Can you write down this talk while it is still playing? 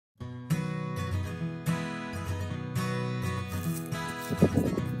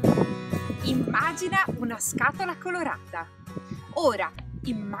Immagina una scatola colorata. Ora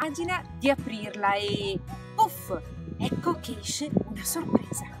immagina di aprirla e puff, ecco che esce una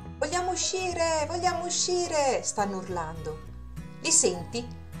sorpresa. Vogliamo uscire, stanno urlando. Li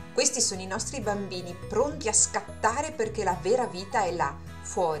senti? Questi sono i nostri bambini pronti a scattare perché la vera vita è là,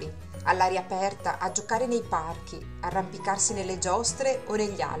 fuori, all'aria aperta, a giocare nei parchi, arrampicarsi nelle giostre o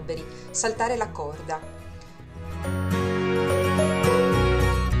negli alberi, saltare la corda.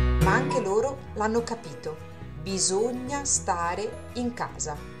 Ma anche loro l'hanno capito. Bisogna stare in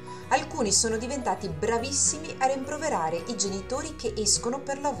casa. Alcuni sono diventati bravissimi a rimproverare i genitori che escono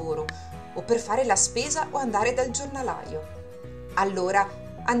per lavoro o per fare la spesa o andare dal giornalaio. Allora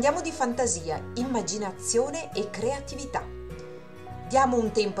andiamo di fantasia, immaginazione e creatività. Diamo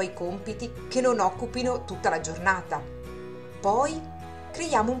un tempo ai compiti che non occupino tutta la giornata. Poi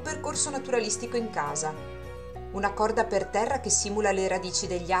creiamo un percorso naturalistico in casa. Una corda per terra che simula le radici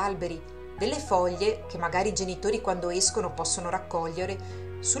degli alberi, delle foglie che magari i genitori quando escono possono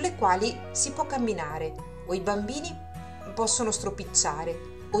raccogliere, sulle quali si può camminare, o i bambini possono stropicciare,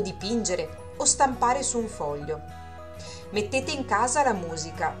 o dipingere, o stampare su un foglio. Mettete in casa la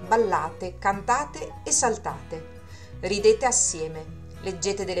musica, ballate, cantate e saltate. Ridete assieme,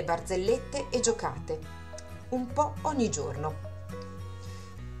 leggete delle barzellette e giocate. Un po' ogni giorno.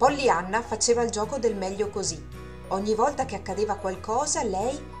 Pollyanna faceva il gioco del meglio così. Ogni volta che accadeva qualcosa,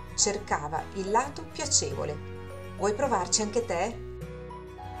 lei cercava il lato piacevole. Vuoi provarci anche te?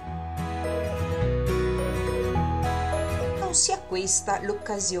 Non sia questa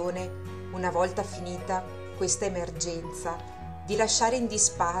l'occasione, una volta finita questa emergenza, di lasciare in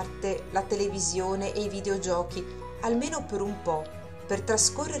disparte la televisione e i videogiochi, almeno per un po', per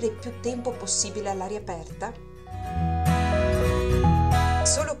trascorrere il più tempo possibile all'aria aperta?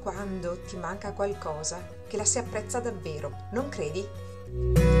 Solo quando ti manca qualcosa che la si apprezza davvero, non credi?